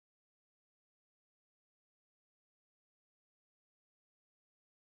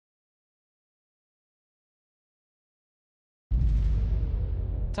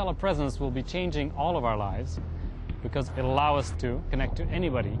telepresence will be changing all of our lives because it'll allow us to connect to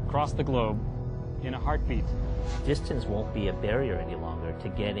anybody across the globe in a heartbeat. Distance won't be a barrier any longer to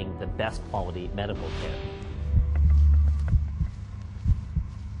getting the best quality medical care.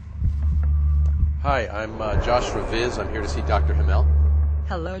 Hi, I'm Josh Raviz. I'm here to see Dr. Hamel.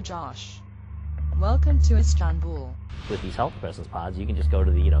 Hello, Josh. Welcome to Istanbul. With these health presence pods, you can just go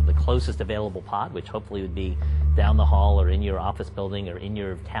to the closest available pod, which hopefully would be down the hall or in your office building or in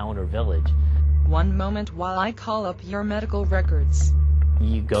your town or village. One moment while I call up your medical records.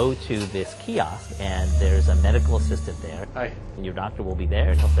 You go to this kiosk and there's a medical assistant there. Hi. And your doctor will be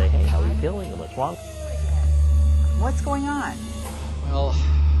there and he'll say, hey, how are you feeling and what's wrong? What's going on? Well,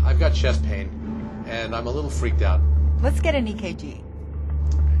 I've got chest pain, and I'm a little freaked out. Let's get an EKG.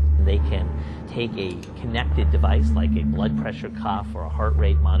 They can take a connected device like a blood pressure cuff or a heart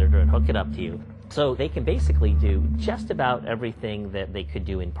rate monitor and hook it up to you. So they can basically do just about everything that they could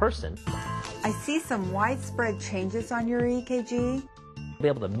do in person. I see some widespread changes on your EKG. Be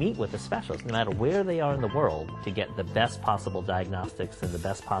able to meet with a specialist no matter where they are in the world to get the best possible diagnostics and the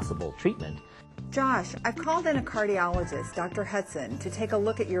best possible treatment. Josh, I called in a cardiologist, Dr. Hudson, to take a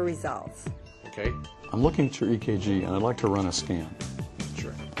look at your results. Okay? I'm looking at your EKG and I'd like to run a scan.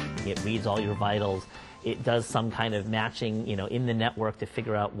 Sure. It reads all your vitals. It does some kind of matching, in the network to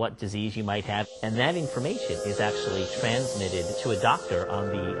figure out what disease you might have. And that information is actually transmitted to a doctor on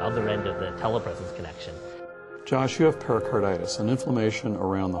the other end of the telepresence connection. Josh, you have pericarditis, an inflammation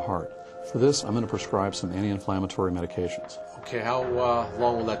around the heart. For this, I'm going to prescribe some anti-inflammatory medications. Okay, how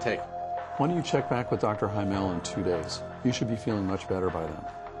long will that take? Why don't you check back with Dr. Hamel in 2 days? You should be feeling much better by then.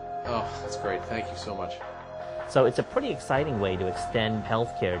 Oh, that's great. Thank you so much. So it's a pretty exciting way to extend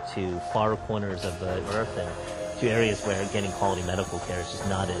healthcare to far corners of the earth and to areas where getting quality medical care is just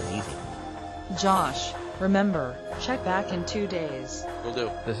not as easy. Josh, remember, check back in 2 days. Will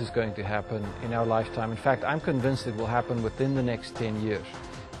do. This is going to happen in our lifetime. In fact, I'm convinced it will happen within the next 10 years.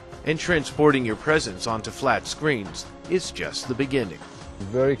 And transporting your presence onto flat screens is just the beginning.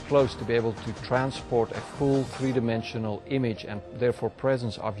 Very close to be able to transport a full three-dimensional image and therefore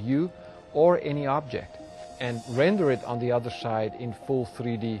presence of you or any object and render it on the other side in full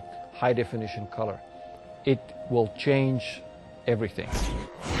 3D high-definition color. It will change everything.